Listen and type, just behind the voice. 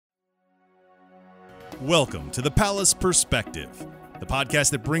Welcome to the Palace Perspective, the podcast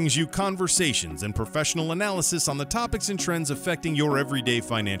that brings you conversations and professional analysis on the topics and trends affecting your everyday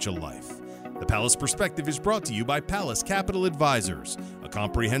financial life. The Palace Perspective is brought to you by Palace Capital Advisors, a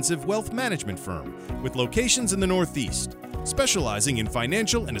comprehensive wealth management firm with locations in the Northeast, specializing in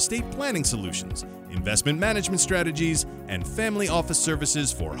financial and estate planning solutions, investment management strategies, and family office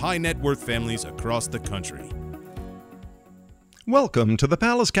services for high net worth families across the country. Welcome to the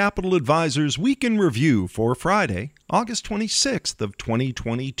Palace Capital Advisors Week in Review for Friday, August 26th of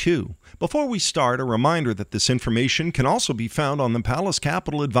 2022. Before we start, a reminder that this information can also be found on the Palace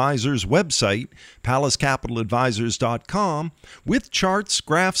Capital Advisors website, palacecapitaladvisors.com, with charts,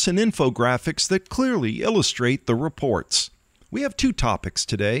 graphs, and infographics that clearly illustrate the reports. We have two topics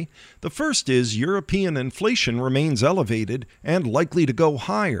today. The first is European inflation remains elevated and likely to go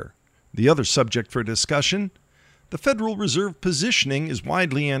higher. The other subject for discussion, the Federal Reserve positioning is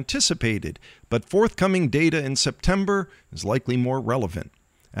widely anticipated, but forthcoming data in September is likely more relevant.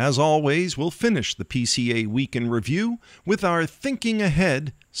 As always, we'll finish the PCA Week in Review with our Thinking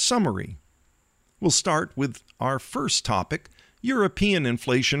Ahead summary. We'll start with our first topic. European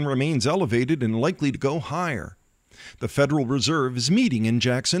inflation remains elevated and likely to go higher. The Federal Reserve is meeting in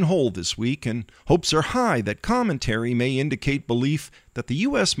Jackson Hole this week, and hopes are high that commentary may indicate belief that the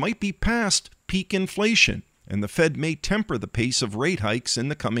U.S. might be past peak inflation, and the Fed may temper the pace of rate hikes in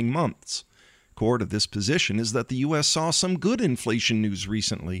the coming months. Core to this position is that the U.S. saw some good inflation news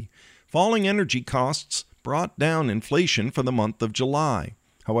recently. Falling energy costs brought down inflation for the month of July.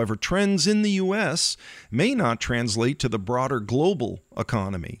 However, trends in the U.S. may not translate to the broader global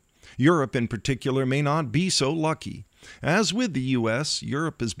economy. Europe in particular may not be so lucky. As with the U.S.,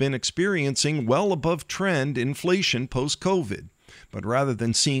 Europe has been experiencing well above trend inflation post-COVID. But rather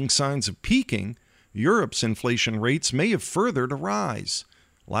than seeing signs of peaking, Europe's inflation rates may have further to rise.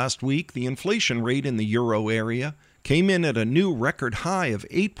 Last week, the inflation rate in the euro area came in at a new record high of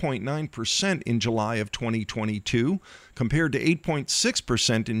 8.9% in July of 2022, compared to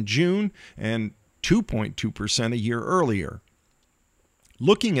 8.6% in June and 2.2% a year earlier.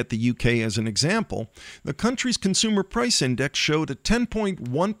 Looking at the UK as an example, the country's consumer price index showed a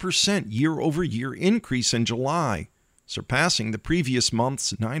 10.1% year-over-year increase in July, surpassing the previous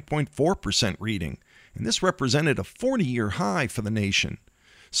month's 9.4% reading, and this represented a 40-year high for the nation.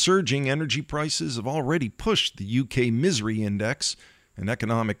 Surging energy prices have already pushed the UK Misery Index, an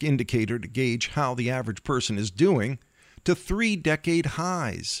economic indicator to gauge how the average person is doing, to 3-decade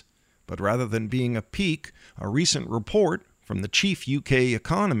highs. But rather than being a peak, a recent report from the chief UK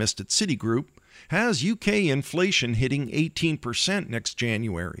economist at Citigroup has UK inflation hitting 18% next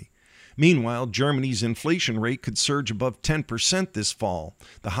January. Meanwhile, Germany's inflation rate could surge above 10% this fall,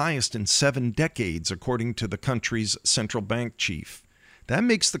 the highest in 7 decades, according to the country's central bank chief. That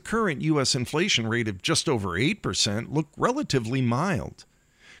makes the current U.S. inflation rate of just over 8% look relatively mild.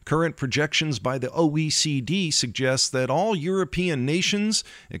 Current projections by the OECD suggest that all European nations,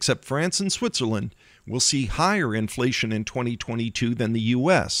 except France and Switzerland, will see higher inflation in 2022 than the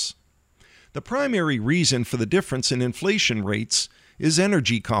U.S. The primary reason for the difference in inflation rates is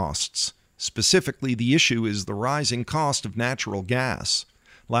energy costs. Specifically, the issue is the rising cost of natural gas.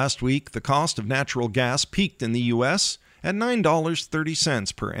 Last week, the cost of natural gas peaked in the U.S. at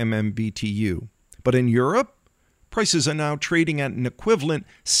 $9.30 per MMBTU. But in Europe, prices are now trading at an equivalent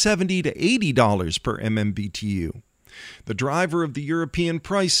 $70 to $80 per MMBTU. The driver of the European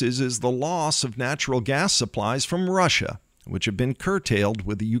prices is the loss of natural gas supplies from Russia, which have been curtailed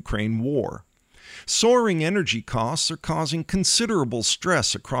with the Ukraine war. Soaring energy costs are causing considerable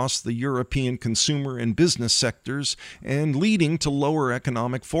stress across the European consumer and business sectors and leading to lower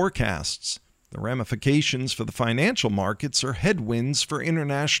economic forecasts. The ramifications for the financial markets are headwinds for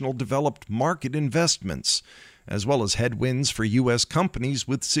international developed market investments, as well as headwinds for U.S. companies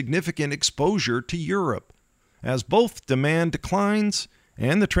with significant exposure to Europe, as both demand declines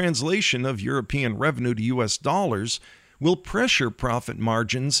and the translation of European revenue to U.S. dollars will pressure profit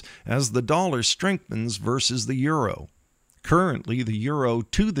margins as the dollar strengthens versus the euro. Currently, the euro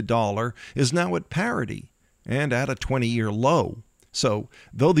to the dollar is now at parity and at a 20-year low. So,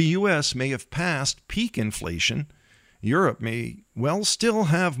 though the U.S. may have passed peak inflation, Europe may well still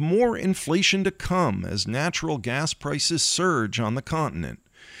have more inflation to come as natural gas prices surge on the continent.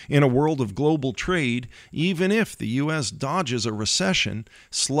 In a world of global trade, even if the U.S. dodges a recession,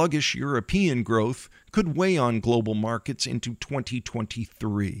 sluggish European growth could weigh on global markets into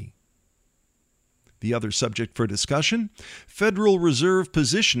 2023. The other subject for discussion, Federal Reserve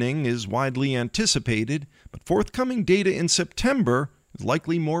positioning is widely anticipated, but forthcoming data in September is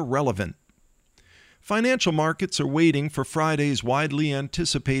likely more relevant. Financial markets are waiting for Friday's widely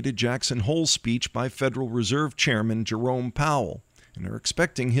anticipated Jackson Hole speech by Federal Reserve Chairman Jerome Powell, and are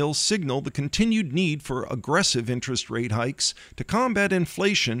expecting he'll signal the continued need for aggressive interest rate hikes to combat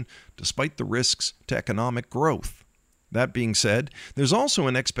inflation despite the risks to economic growth. That being said, there's also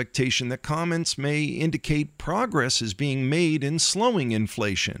an expectation that comments may indicate progress is being made in slowing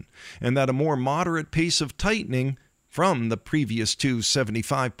inflation, and that a more moderate pace of tightening from the previous two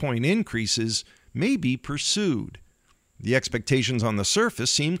 75-point increases may be pursued. The expectations on the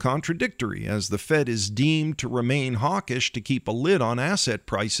surface seem contradictory, as the Fed is deemed to remain hawkish to keep a lid on asset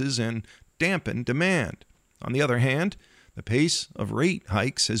prices and dampen demand. On the other hand, the pace of rate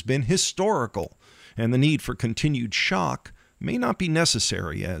hikes has been historical, and the need for continued shock may not be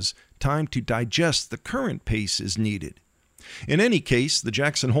necessary, as time to digest the current pace is needed. In any case, the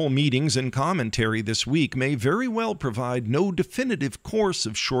Jackson Hole meetings and commentary this week may very well provide no definitive course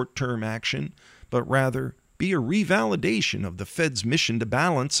of short-term action, but rather be a revalidation of the Fed's mission to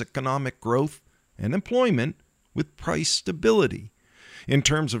balance economic growth and employment with price stability. In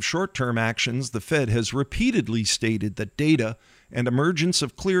terms of short-term actions, the Fed has repeatedly stated that data and emergence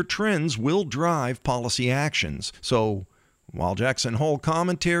of clear trends will drive policy actions. So, while Jackson Hole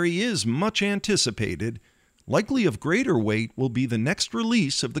commentary is much anticipated, likely of greater weight will be the next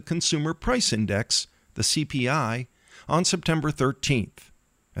release of the Consumer Price Index, the CPI, on September 13th.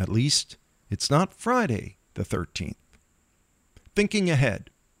 At least, it's not Friday the 13th. Thinking ahead.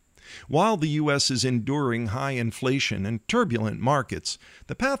 While the U.S. is enduring high inflation and turbulent markets,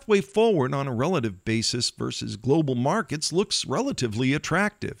 the pathway forward on a relative basis versus global markets looks relatively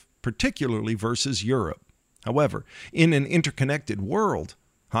attractive, particularly versus Europe. However, in an interconnected world,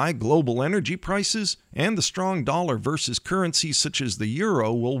 high global energy prices and the strong dollar versus currencies such as the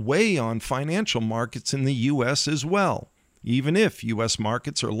euro will weigh on financial markets in the U.S. as well, even if U.S.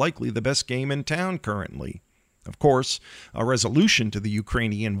 markets are likely the best game in town currently. Of course, a resolution to the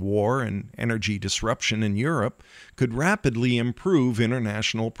Ukrainian war and energy disruption in Europe could rapidly improve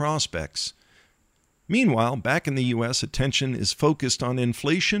international prospects. Meanwhile, back in the U.S., attention is focused on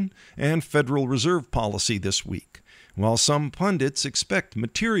inflation and Federal Reserve policy this week. While some pundits expect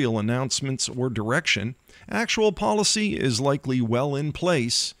material announcements or direction, actual policy is likely well in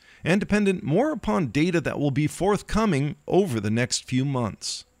place and dependent more upon data that will be forthcoming over the next few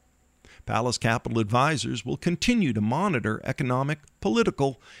months. Palace Capital Advisors will continue to monitor economic,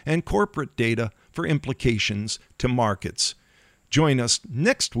 political, and corporate data for implications to markets. Join us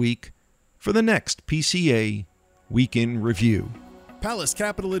next week for the next PCA Week in Review. Palace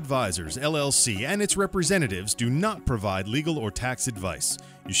Capital Advisors, LLC, and its representatives do not provide legal or tax advice.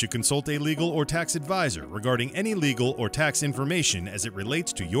 You should consult a legal or tax advisor regarding any legal or tax information as it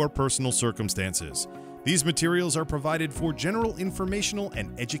relates to your personal circumstances. These materials are provided for general informational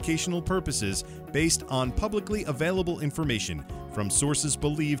and educational purposes based on publicly available information from sources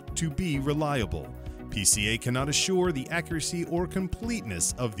believed to be reliable. PCA cannot assure the accuracy or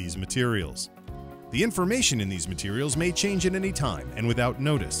completeness of these materials. The information in these materials may change at any time and without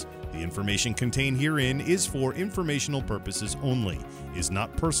notice. The information contained herein is for informational purposes only, is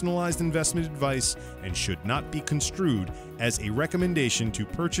not personalized investment advice, and should not be construed as a recommendation to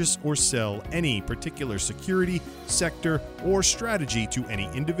purchase or sell any particular security, sector, or strategy to any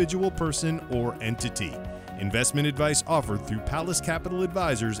individual person or entity. Investment advice offered through Palace Capital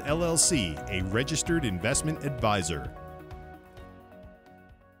Advisors, LLC, a registered investment advisor.